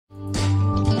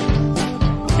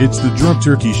It's the Drunk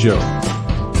Turkey Show.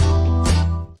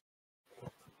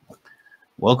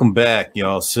 Welcome back,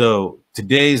 y'all. So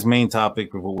today's main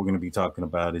topic of what we're going to be talking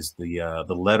about is the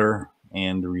letter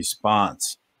and the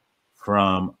response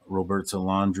from Roberta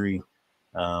Laundrie,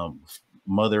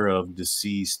 mother of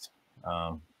deceased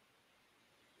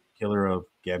killer of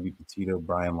Gabby Petito,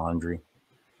 Brian Laundrie.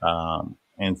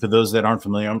 And for those that aren't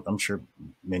familiar, I'm sure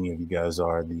many of you guys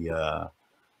are.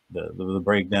 The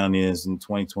breakdown is in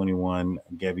 2021,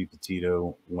 Gabby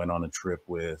Petito went on a trip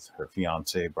with her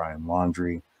fiance, Brian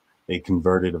Laundrie. They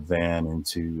converted a van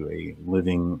into a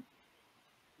living,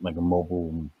 like a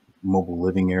mobile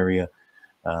living area,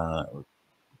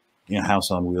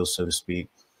 house on wheels, so to speak.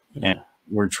 Yeah. And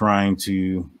we're trying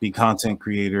to be content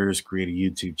creators, create a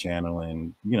YouTube channel,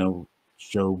 and,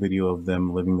 show video of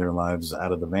them living their lives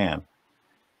out of the van.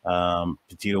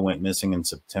 Petito went missing in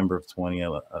September of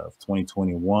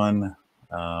 2021.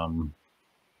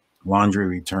 Laundrie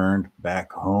returned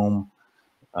back home.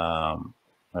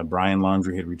 Brian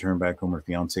Laundrie had returned back home, her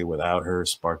fiance, without her,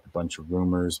 sparked a bunch of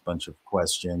rumors, bunch of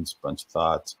questions, bunch of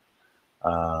thoughts.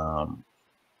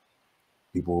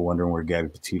 People were wondering where Gabby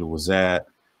Petito was at.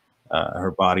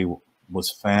 Her body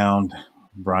was found.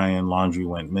 Brian Laundrie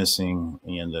went missing.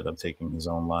 He ended up taking his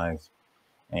own life.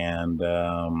 And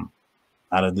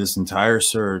out of this entire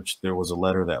search, there was a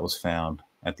letter that was found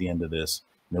at the end of this.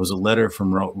 There was a letter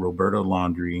from Roberta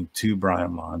Laundrie to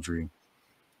Brian Laundrie.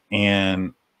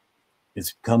 And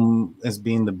it's come as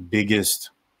being the biggest,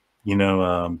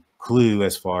 clue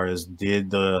as far as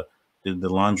did the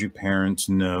Laundrie parents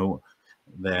know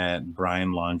that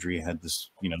Brian Laundrie had this,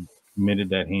 committed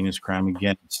that heinous crime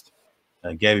against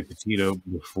Gabby Petito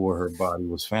before her body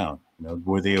was found.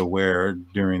 Were they aware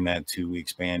during that 2-week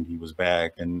span he was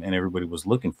back and everybody was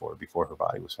looking for it before her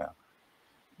body was found?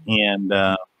 And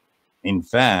in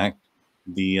fact,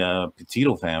 the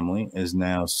Petito family is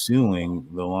now suing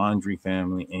the Laundrie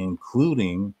family,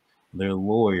 including their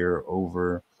lawyer,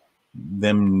 over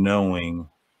them knowing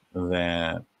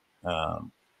that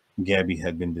Gabby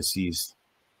had been deceased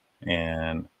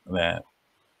and that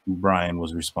Brian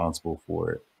was responsible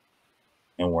for it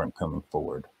and weren't coming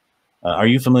forward. Are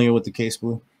you familiar with the case,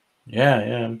 Blue? Yeah,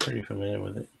 I'm pretty familiar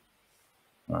with it.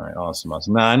 All right, awesome.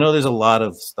 Now, I know there's a lot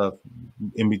of stuff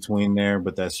in between there,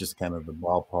 but that's just kind of the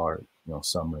ballpark,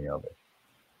 summary of it.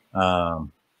 The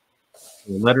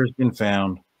letter's been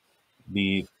found.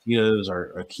 The Petitos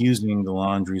are accusing the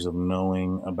Laundries of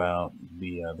knowing about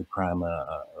the crime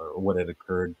or what had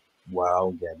occurred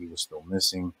while Gabby was still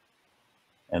missing.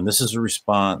 And this is a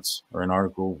response, or an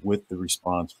article with the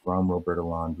response from Roberta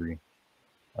Laundrie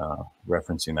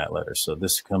referencing that letter. So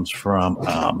this comes from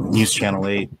News Channel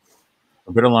 8.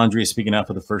 Roberta Laundrie is speaking out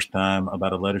for the first time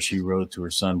about a letter she wrote to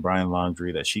her son, Brian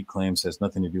Laundrie, that she claims has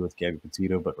nothing to do with Gabby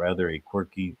Petito, but rather a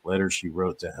quirky letter she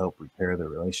wrote to help repair their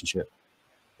relationship.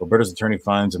 Roberta's attorney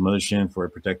finds a motion for a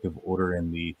protective order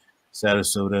in the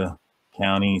Sarasota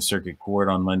County Circuit Court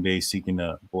on Monday, seeking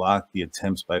to block the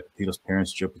attempts by Petito's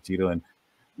parents, Joe Petito and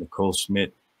Nicole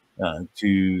Schmidt,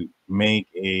 to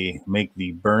make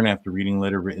the burn after reading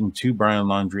letter written to Brian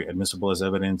Laundrie admissible as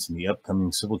evidence in the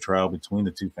upcoming civil trial between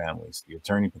the two families. The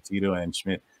attorney Petito and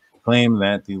Schmidt claim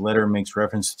that the letter makes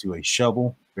reference to a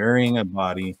shovel, burying a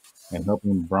body, and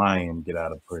helping Brian get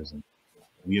out of prison.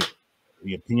 The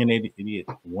Opinionated Idiot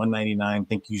 199,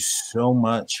 thank you so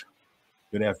much.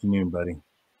 Good afternoon, buddy,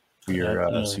 for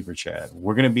your super chat.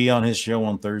 We're going to be on his show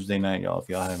on Thursday night, y'all. If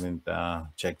y'all haven't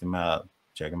checked him out,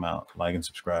 check him out. Like and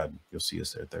subscribe. You'll see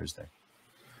us there Thursday.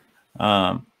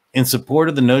 In support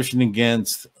of the notion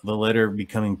against the letter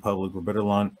becoming public, Roberta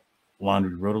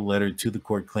Laundrie wrote a letter to the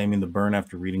court claiming the burn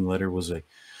after reading letter was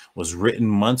written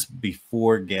months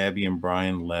before Gabby and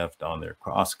Brian left on their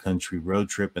cross-country road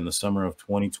trip in the summer of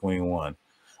 2021.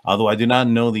 Although I do not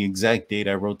know the exact date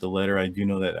I wrote the letter, I do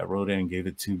know that I wrote it and gave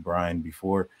it to Brian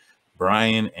before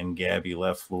Brian and Gabby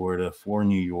left Florida for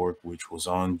New York, which was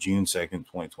on June 2nd,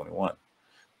 2021.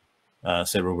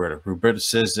 Said Roberta. Roberta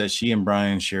says that she and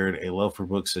Brian shared a love for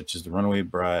books such as The Runaway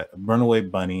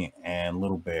Bunny and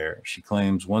Little Bear. She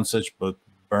claims one such book,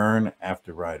 Burn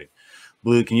After Writing.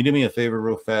 Blue, can you do me a favor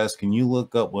real fast? Can you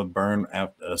look up what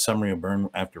a summary of Burn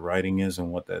After Writing is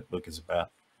and what that book is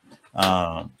about?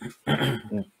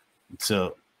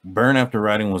 So Burn After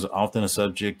Writing was often a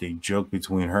subject, a joke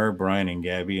between her, Brian, and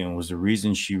Gabby, and was the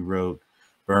reason she wrote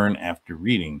Burn After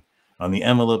Reading on the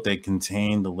envelope that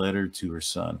contained the letter to her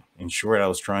son. In short, I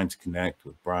was trying to connect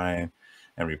with Brian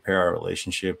and repair our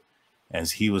relationship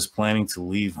as he was planning to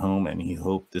leave home, and he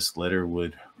hoped this letter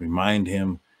would remind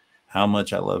him how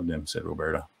much I loved him, said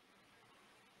Roberta.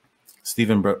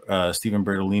 Stephen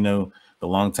Bertolino, the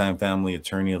longtime family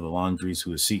attorney of the Laundries,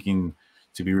 who is seeking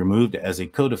to be removed as a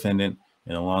co-defendant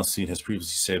in a lawsuit, has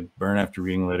previously said Byrne, after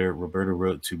reading the letter Roberta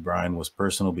wrote to Brian, was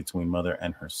personal between mother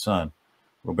and her son.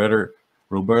 Roberta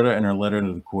in her letter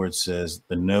to the court says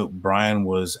the note Brian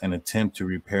was an attempt to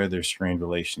repair their strained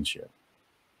relationship.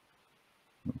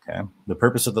 Okay. The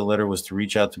purpose of the letter was to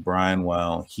reach out to Brian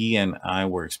while he and I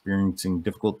were experiencing a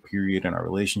difficult period in our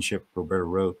relationship. Roberta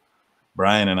wrote,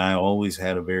 Brian and I always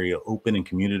had a very open and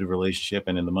communicative relationship,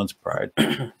 and in the months prior,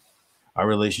 our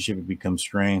relationship had become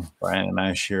strained. Brian and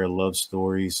I share love of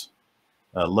stories,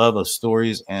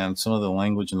 and some of the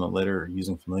language in the letter are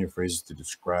using familiar phrases to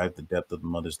describe the depth of the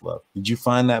mother's love. Did you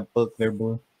find that book there,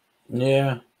 Blue?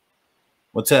 Yeah.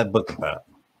 What's that book about?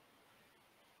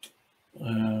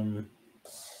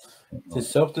 It's a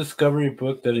self-discovery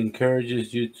book that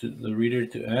encourages you, the reader,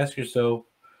 to ask yourself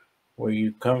where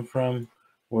you come from,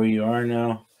 where you are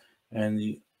now,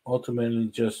 and ultimately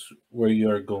just where you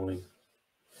are going.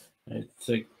 It's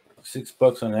like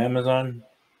 $6 on Amazon.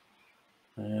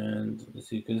 And let's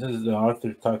see, because this is the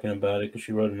author talking about it, because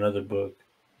she wrote another book.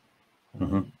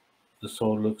 The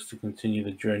soul looks to continue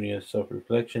the journey of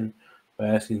self-reflection by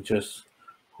asking just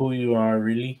who you are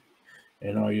really,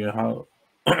 and how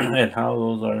and how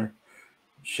those are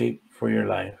shaped for your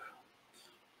life.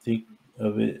 Think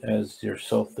of it as your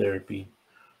self-therapy.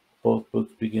 Both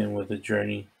books begin with a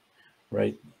journey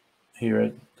right here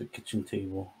at the kitchen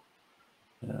table.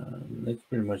 That's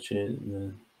pretty much it. And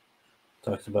then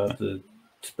talks about the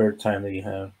spare time that you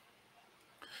have.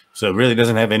 So it really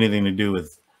doesn't have anything to do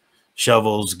with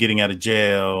shovels, getting out of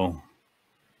jail.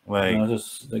 Like, no,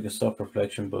 it's just like a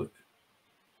self-reflection book.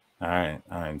 All right.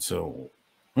 So,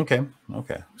 okay.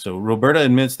 So Roberta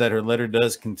admits that her letter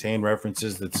does contain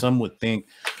references that some would think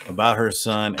about her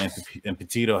son and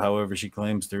Petito. However, she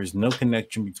claims there is no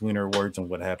connection between her words and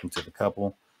what happened to the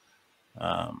couple.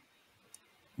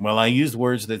 While I used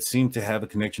words that seemed to have a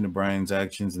connection to Brian's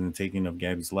actions in the taking of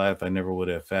Gabby's life, I never would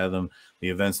have fathomed the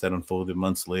events that unfolded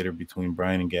months later between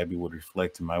Brian and Gabby would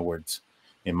reflect in my words.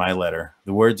 In my letter,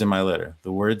 the words in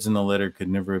the letter could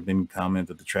never have been comment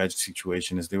of the tragic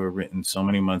situation as they were written so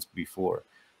many months before.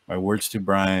 My words to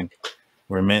Brian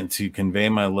were meant to convey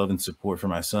my love and support for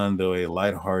my son, though a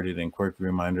lighthearted and quirky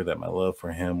reminder that my love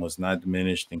for him was not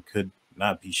diminished and could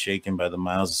not be shaken by the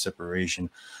miles of separation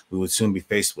we would soon be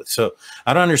faced with. So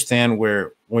I don't understand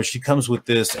where she comes with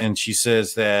this, and she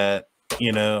says that,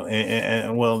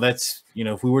 well, that's,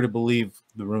 if we were to believe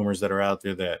the rumors that are out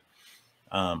there that,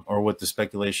 or what the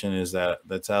speculation is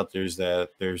that's out there, is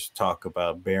that there's talk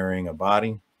about burying a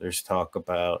body. There's talk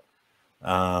about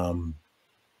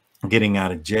getting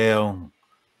out of jail,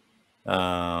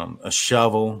 a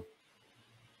shovel.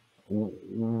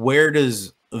 Where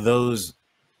does those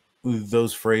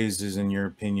phrases, in your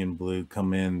opinion, Blue,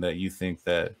 come in that you think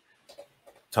that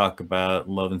talk about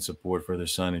love and support for their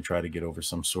son and try to get over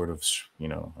some sort of,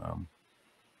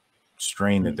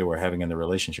 strain that they were having in the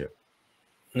relationship?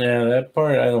 Yeah, that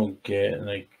part I don't get.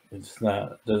 Like, it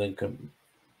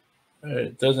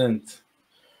doesn't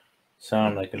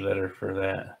sound like a letter for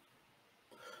that.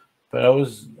 But I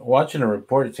was watching a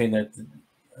report saying that,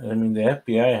 the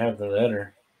FBI have the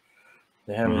letter.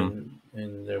 They have it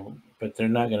in their, but they're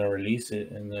not going to release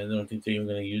it, and I don't think they're even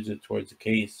going to use it towards the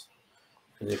case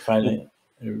because they find it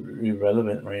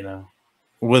irrelevant right now.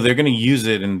 Well, they're going to use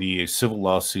it in the civil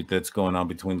lawsuit that's going on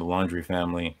between the Laundrie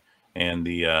family and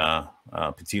the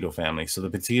Petito family. So the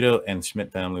Petito and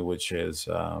Schmidt family, which is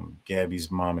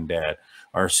Gabby's mom and dad,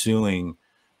 are suing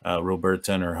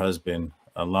Roberta and her husband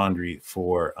Laundrie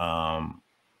for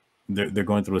they're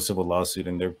going through a civil lawsuit,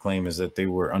 and their claim is that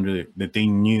they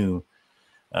knew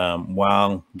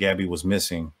while Gabby was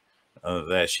missing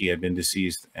that she had been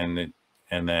deceased, and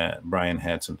that Brian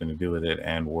had something to do with it,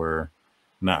 and were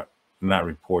not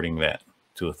reporting that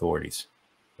to authorities.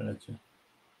 Gotcha.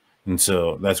 And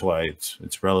so that's why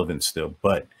it's relevant still.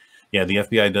 But yeah, the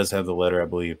FBI does have the letter, I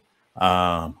believe.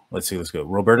 Let's go.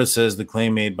 Roberta says the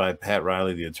claim made by Pat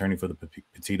Riley, the attorney for the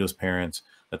Petito's parents,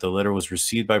 that the letter was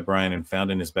received by Brian and found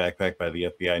in his backpack by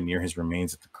the FBI near his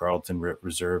remains at the Carlton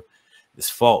Reserve is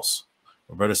false.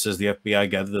 Roberta says the FBI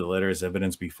gathered the letter as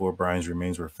evidence before Brian's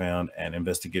remains were found, and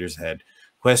investigators had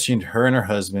questioned her and her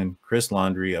husband, Chris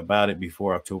Laundrie, about it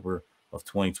before October of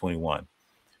 2021.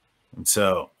 And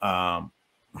so,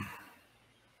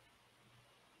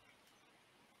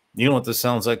 you know what this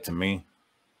sounds like to me?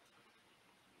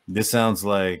 This sounds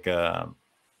like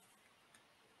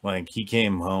he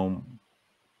came home.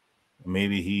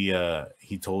 Maybe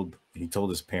he told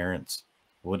his parents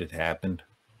what had happened,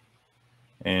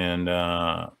 and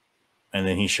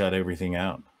then he shut everything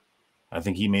out. I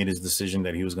think he made his decision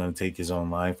that he was going to take his own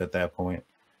life at that point.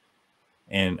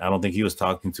 and I don't think he was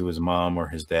talking to his mom or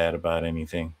his dad about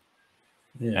anything.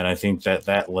 Yeah. And I think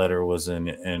that letter was in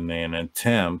an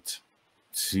attempt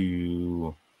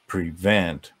to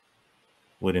prevent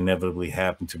what inevitably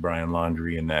happened to Brian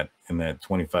Laundrie in that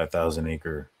 25,000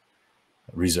 acre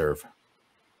reserve.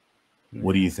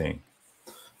 What do you think?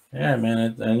 Yeah,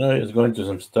 man. I know he was going through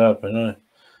some stuff. I know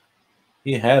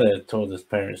he had told his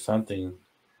parents something.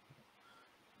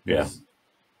 Yeah.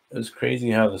 It was crazy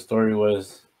how the story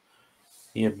was.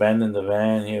 He abandoned the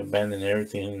van. He abandoned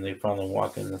everything. And they found him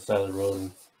walking on the side of the road.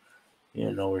 And he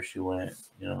didn't know where she went.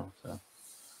 So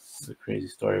it's a crazy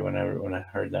story when I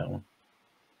heard that one.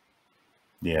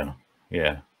 Yeah.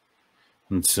 Yeah.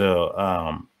 And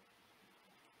so,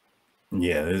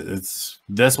 yeah,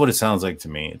 that's what it sounds like to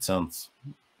me. It sounds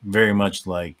very much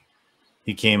like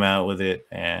he came out with it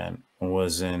and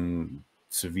was in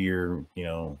severe,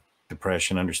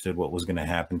 depression, understood what was going to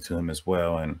happen to him as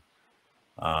well, and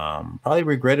probably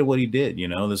regretted what he did.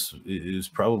 This is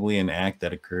probably an act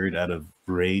that occurred out of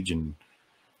rage and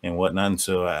whatnot. And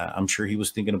so I'm sure he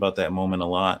was thinking about that moment a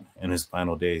lot in his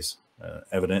final days. To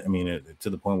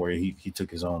the point where he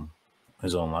took his own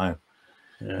life.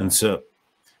 Yeah. And so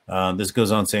this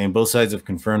goes on saying both sides have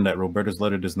confirmed that Roberta's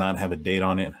letter does not have a date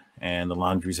on it, and the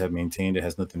Laundries have maintained it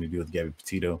has nothing to do with Gabby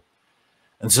Petito.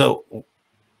 And so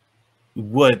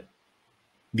what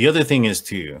the other thing is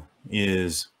too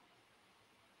is,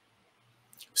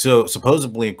 so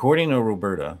supposedly, according to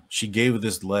Roberta, she gave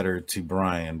this letter to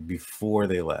Brian before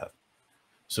they left.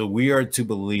 So we are to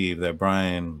believe that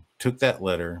Brian took the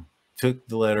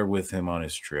letter with him on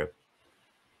his trip,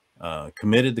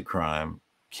 committed the crime,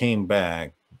 came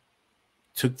back,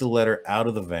 took the letter out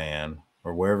of the van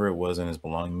or wherever it was in his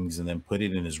belongings, and then put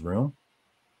it in his room.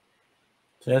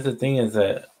 So that's the thing, is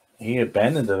that he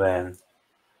abandoned the van.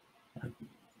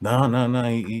 No.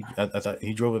 I thought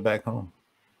he drove it back home.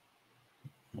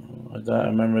 I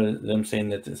remember them saying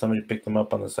that somebody picked him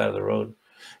up on the side of the road.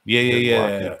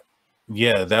 Yeah.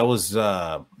 That was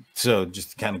so.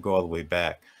 Just to kind of go all the way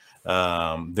back,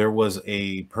 there was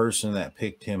a person that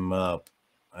picked him up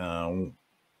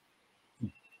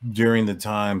during the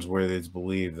times where it's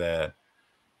believed that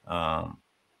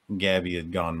Gabby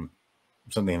had gone,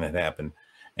 something had happened,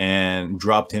 and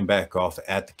dropped him back off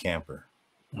at the camper.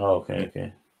 Oh,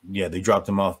 okay. Yeah, they dropped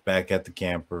him off back at the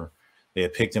camper. They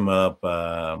had picked him up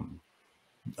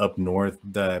up north.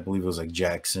 I believe it was like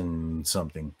Jackson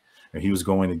something. Or he was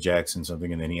going to Jackson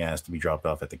something, and then he asked to be dropped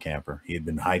off at the camper. He had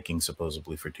been hiking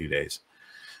supposedly for 2 days.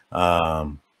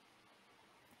 But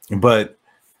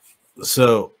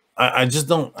so I just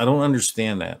don't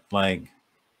understand that. Like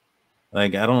I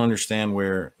don't understand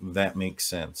where that makes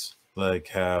sense. Like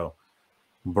how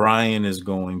Brian is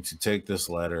going to take this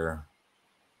letter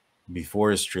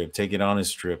before his trip, take it on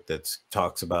his trip that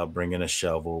talks about bringing a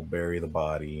shovel, bury the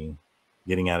body,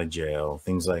 getting out of jail,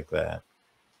 things like that.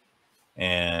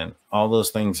 And all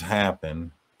those things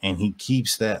happen, and he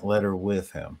keeps that letter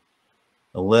with him.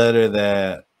 A letter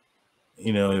that,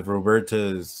 if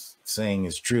Roberta is saying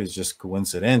is true, it's just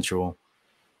coincidental.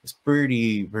 It's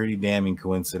pretty damning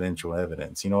coincidental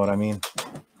evidence. You know what I mean?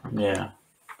 Yeah.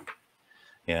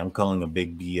 Yeah, I'm calling a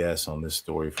big BS on this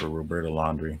story for Roberta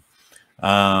Laundrie.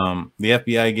 The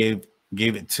FBI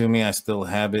gave it to me. I still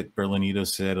have it. Berlinito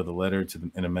said of the letter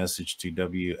in a message to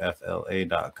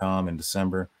WFLA.com in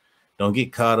December. Don't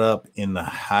get caught up in the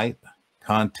hype.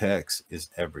 Context is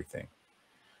everything.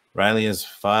 Riley has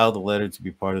filed a letter to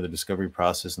be part of the discovery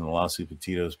process in the lawsuit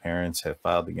Petito's parents have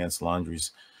filed against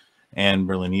Laundrie's and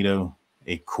Berlinito.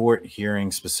 A court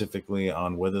hearing specifically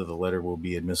on whether the letter will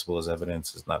be admissible as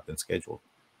evidence has not been scheduled.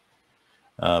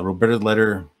 Roberta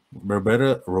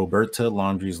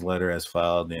Laundrie's letter as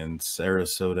filed in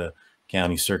Sarasota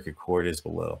County Circuit Court is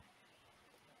below.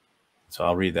 So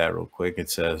I'll read that real quick. It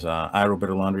says, I,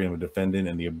 Roberta Laundrie, am a defendant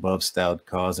in the above styled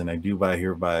cause, and I do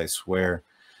hereby swear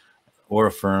or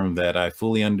affirm that I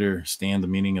fully understand the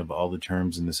meaning of all the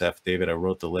terms in this affidavit. I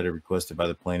wrote the letter requested by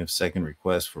the plaintiff's second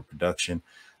request for production.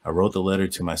 I wrote the letter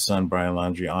to my son, Brian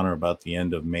Laundrie, on or about the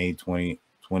end of May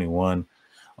 2021.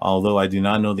 Although I do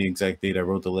not know the exact date I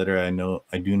wrote the letter, I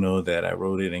do know that I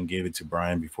wrote it and gave it to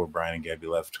Brian before Brian and Gabby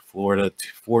left Florida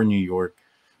for New York,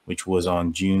 which was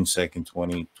on June 2nd,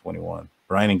 2021.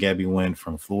 Brian and Gabby went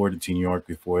from Florida to New York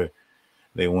before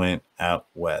they went out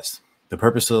west. The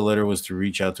purpose of the letter was to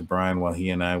reach out to Brian while he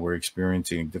and I were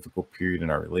experiencing a difficult period in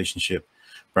our relationship.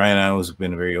 Brian and I have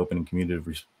been a very open and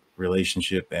communicative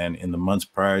relationship, and in the months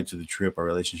prior to the trip, our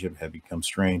relationship had become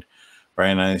strained.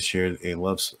 Brian and I shared a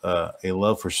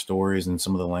love for stories, and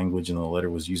some of the language in the letter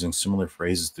was using similar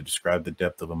phrases to describe the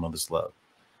depth of a mother's love.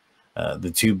 The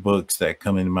two books that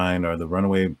come in mind are The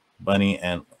Runaway Bunny,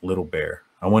 and Little Bear.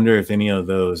 I wonder if any of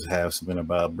those have something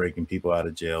about breaking people out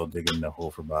of jail, digging the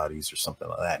hole for bodies, or something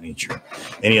of that nature.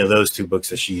 Any of those two books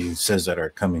that she says that are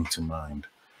coming to mind.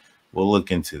 We'll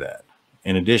look into that.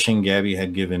 In addition, Gabby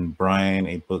had given Brian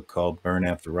a book called Burn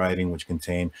After Writing, which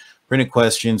contained printed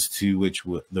questions to which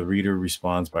the reader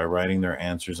responds by writing their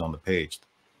answers on the page.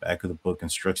 The back of the book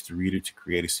instructs the reader to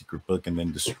create a secret book and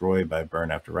then destroy by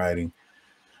burn after writing.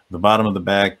 The bottom of the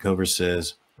back cover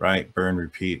says, write, burn,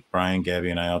 repeat. Brian, Gabby,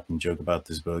 and I often joke about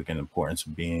this book and the importance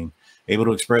of being able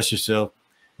to express yourself.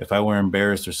 If I were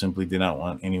embarrassed or simply did not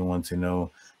want anyone to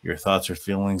know your thoughts or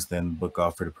feelings, then the book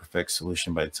offered a perfect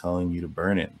solution by telling you to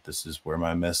burn it. This is where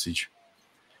my message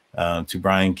to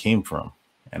Brian came from.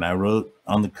 And I wrote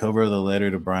on the cover of the letter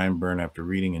to Brian, burn after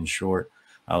reading. In short,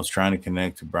 I was trying to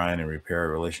connect to Brian and repair a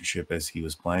relationship as he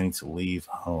was planning to leave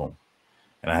home.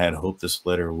 And I had hoped this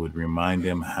letter would remind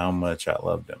him how much I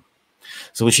loved him.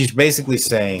 So what she's basically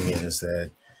saying is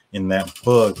that in that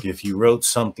book, if you wrote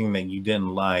something that you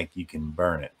didn't like, you can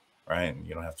burn it, right? And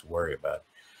you don't have to worry about it.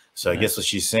 So I guess what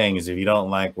she's saying is if you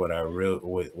don't like what I wrote,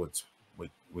 what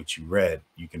you read,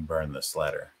 you can burn this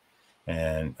letter.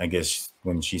 And I guess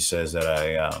when she says that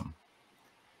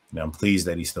I'm pleased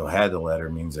that he still had the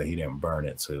letter, means that he didn't burn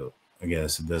it. So I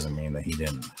guess it doesn't mean that he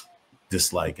didn't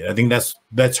dislike it. I think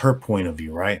that's her point of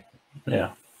view, right?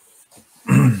 Yeah.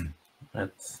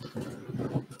 That's,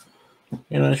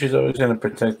 she's always going to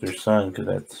protect her son because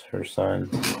that's her son.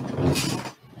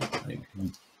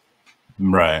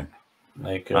 Right.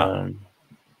 Dahmer's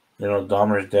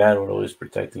dad would always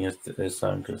protecting his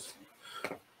son because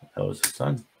that was his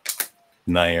son.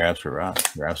 No, you're absolutely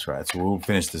right. You're absolutely right. So we'll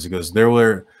finish this. It goes, there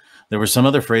were some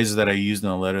other phrases that I used in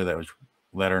the letter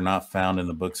that are not found in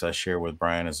the books I share with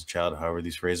Brian as a child. However,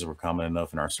 these phrases were common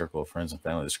enough in our circle of friends and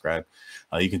family to describe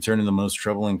you can turn in the most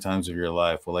troubling times of your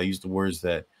life. Well, I used the words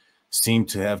that seem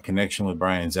to have connection with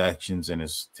Brian's actions and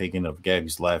his taking of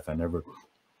Gabby's life. I never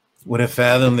would have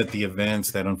fathomed that the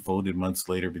events that unfolded months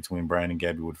later between Brian and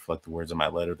Gabby would reflect the words of my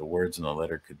letter. The words in the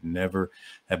letter could never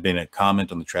have been a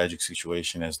comment on the tragic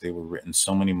situation as they were written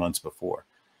so many months before.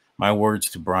 My words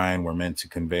to Brian were meant to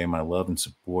convey my love and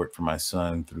support for my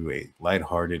son through a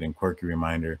lighthearted and quirky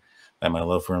reminder that my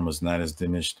love for him was not as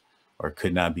diminished or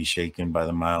could not be shaken by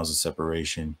the miles of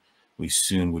separation we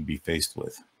soon would be faced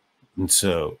with. And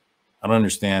so I don't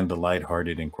understand the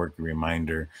lighthearted and quirky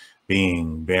reminder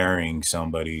being burying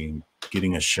somebody,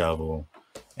 getting a shovel,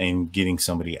 and getting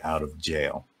somebody out of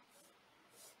jail.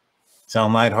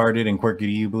 Sound lighthearted and quirky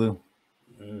to you, Blue?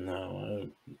 No.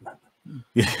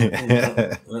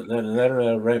 That letter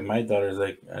I write my daughter is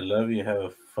like, I love you, have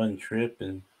a fun trip,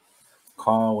 and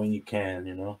call when you can,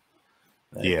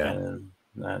 kind of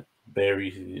not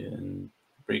bury and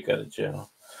break out of jail.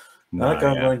 Not like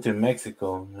I'm going to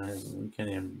Mexico. You can't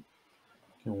even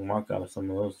walk out of some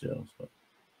of those jails, but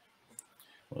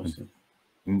we'll see.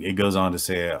 It goes on to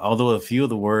say, although a few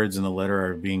of the words in the letter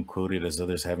are being quoted as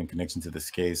others having connection to this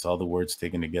case, all the words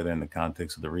taken together in the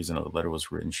context of the reason the letter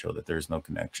was written show that there is no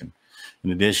connection.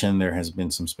 In addition, there has been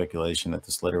some speculation that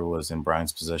this letter was in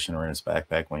Brian's possession or in his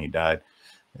backpack when he died,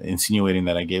 insinuating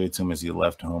that I gave it to him as he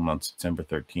left home on September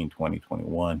 13,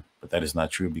 2021. But that is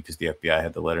not true because the FBI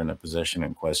had the letter in their possession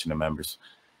and questioned the members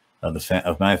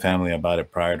of my family about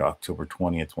it prior to October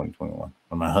 20th, 2021,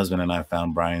 when my husband and I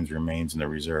found Brian's remains in the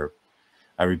reserve.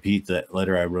 I repeat, that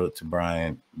letter I wrote to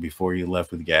Brian before he left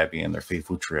with Gabby and their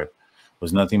fateful trip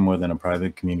was nothing more than a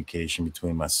private communication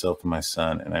between myself and my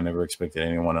son, and I never expected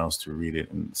anyone else to read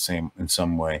it in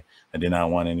some way. I did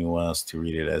not want anyone else to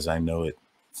read it, as I know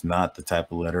it's not the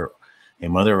type of letter a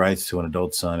mother writes to an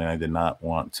adult son, and I did not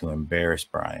want to embarrass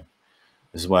Brian.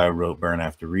 This is why I wrote burn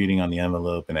after reading on the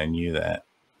envelope, and I knew that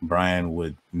Brian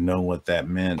would know what that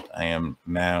meant. I am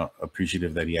now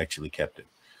appreciative that he actually kept it.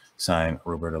 Signed,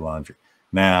 Roberta Laundrie.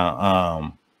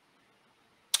 Now,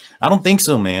 I don't think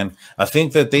so, man. I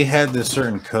think that they had this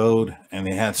certain code and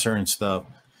they had certain stuff,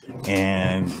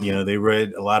 and they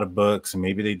read a lot of books and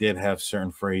maybe they did have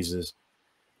certain phrases,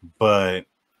 but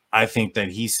I think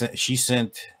that she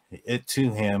sent it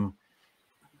to him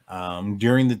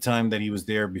during the time that he was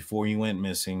there before he went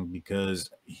missing, because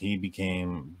he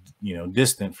became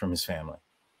distant from his family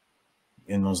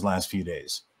in those last few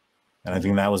days, and I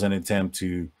think that was an attempt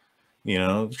to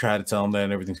try to tell him that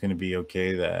everything's going to be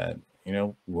okay, that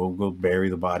we'll go bury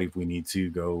the body if we need to,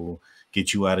 go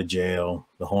get you out of jail,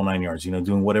 the whole 9 yards,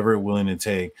 doing whatever we're willing to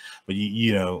take. But,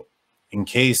 in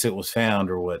case it was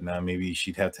found or whatnot, maybe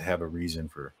she'd have to have a reason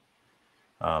for,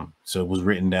 so it was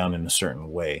written down in a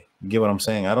certain way. You get what I'm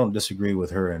saying? I don't disagree with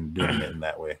her in doing it in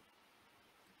that way.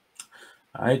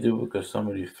 I do, because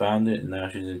somebody found it and now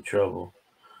she's in trouble.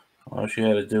 All she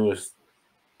had to do was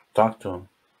talk to him.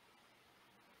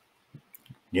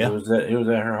 Yeah, It was at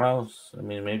her house. I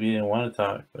mean, maybe he didn't want to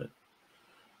talk, but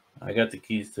I got the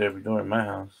keys to every door in my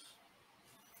house.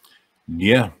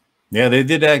 yeah, they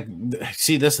did that.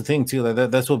 See, that's the thing too.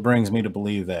 That's what brings me to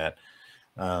believe that.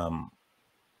 And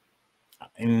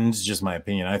it's just my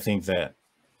opinion. I think that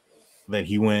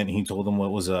he went. He told them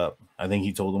what was up. I think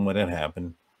he told them what had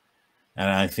happened, and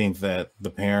I think that the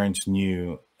parents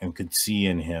knew and could see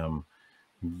in him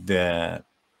that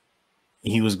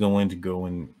he was going to go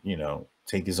and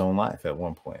take his own life at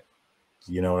one point.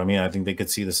 You know what I mean? I think they could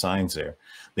see the signs there.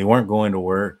 They weren't going to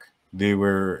work. They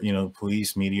were,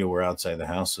 police, media were outside the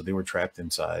house, so they were trapped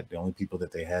inside. The only people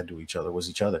that they had to each other was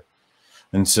each other.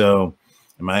 And so,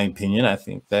 in my opinion, I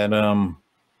think that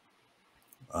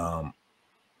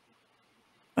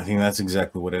I think that's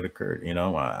exactly what had occurred.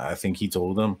 I think he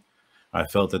told them. I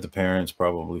felt that the parents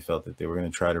probably felt that they were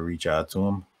going to try to reach out to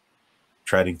him,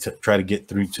 try to get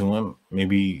through to him.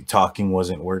 Maybe talking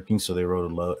wasn't working, so they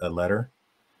wrote a letter.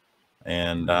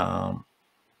 And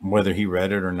whether he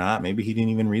read it or not, maybe he didn't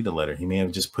even read the letter. He may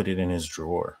have just put it in his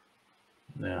drawer.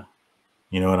 Yeah.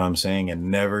 You know what I'm saying?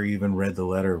 And never even read the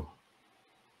letter.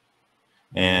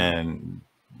 And,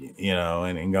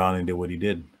 and gone and did what he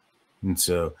did. And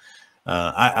so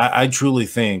I truly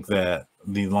think that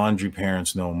the Laundrie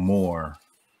parents know more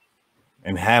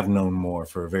and have known more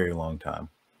for a very long time.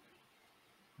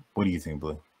 What do you think,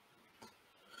 Blue?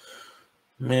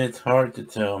 I mean, it's hard to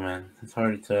tell, man. It's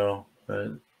hard to tell,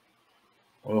 but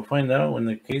we'll find out when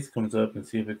the case comes up and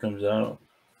see if it comes out.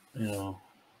 We'll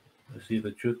see if the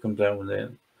truth comes out when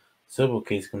that civil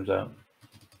case comes out.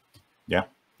 Yeah,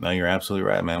 no, you're absolutely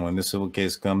right, man. When the civil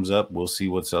case comes up, we'll see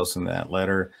what's else in that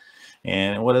letter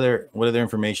and what other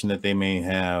information that they may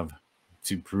have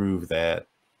to prove that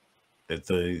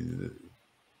the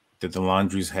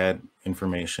Laundries had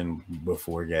information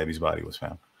before Gabby's body was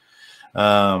found.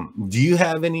 Do you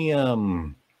have any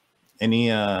final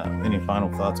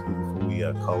thoughts before we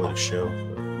call it a show?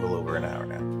 A little over an hour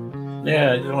now.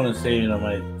 Yeah, I just want to say,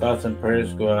 my thoughts and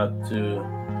prayers go out to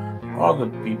all the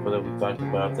people that we talked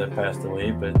about that passed away.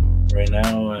 But right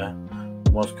now,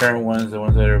 the most current ones, the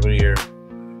ones that everybody are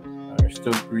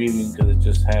still grieving because it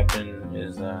just happened,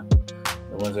 is the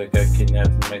ones that got kidnapped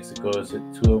in Mexico. Is that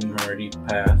 2 of them already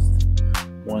passed.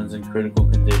 One's in critical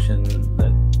condition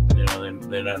that they don't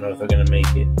know if they're gonna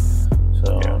make it.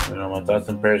 So my thoughts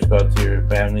and prayers go out to your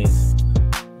families.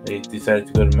 They decided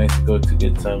to go to Mexico to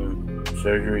get some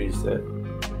surgeries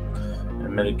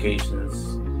and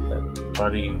medications that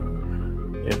probably,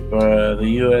 if the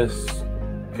U.S.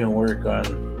 can work on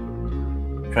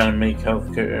trying to make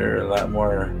healthcare a lot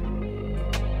more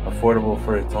affordable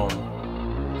for its own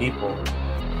people,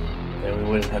 then we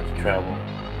wouldn't have to travel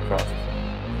across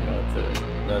to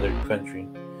another country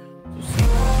to seek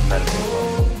medical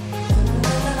help.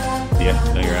 Yeah,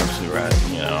 no, you're absolutely right.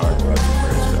 Our thoughts and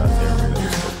prayers go out to everybody that we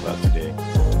spoke about today.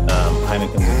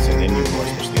 Heineken didn't send any more,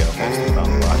 especially how fast they found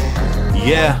the body.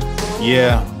 Yeah.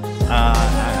 I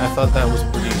thought that was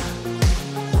pretty.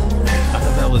 I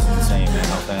thought that was insane, man.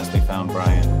 How fast they found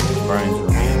Brian's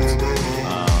remains.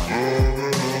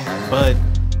 But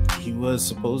he was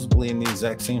supposedly in the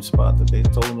exact same spot that they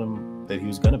told him that he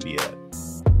was going to be at.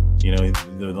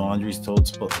 The Laundries told.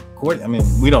 I mean,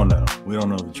 we don't know. We don't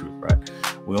know the truth, right?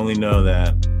 We only know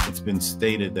that it's been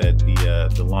stated that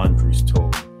the Laundries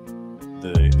told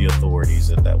the authorities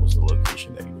that was the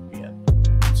location that he would be in.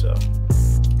 So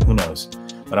who knows?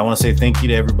 But I want to say thank you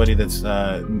to everybody that's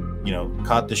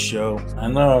caught the show. I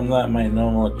know I'm not my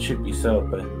normal chippy self,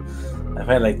 but I've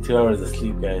had like 2 hours of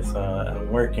sleep, guys. So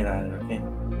I'm working on it. Okay.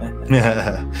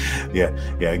 yeah.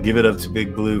 Give it up to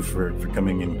Big Blue for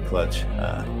coming in clutch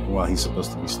while he's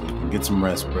supposed to be sleeping. Get some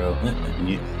rest, bro.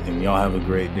 and y'all have a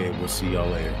great day. We'll see y'all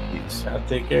later. Peace. I'll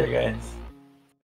take care, guys.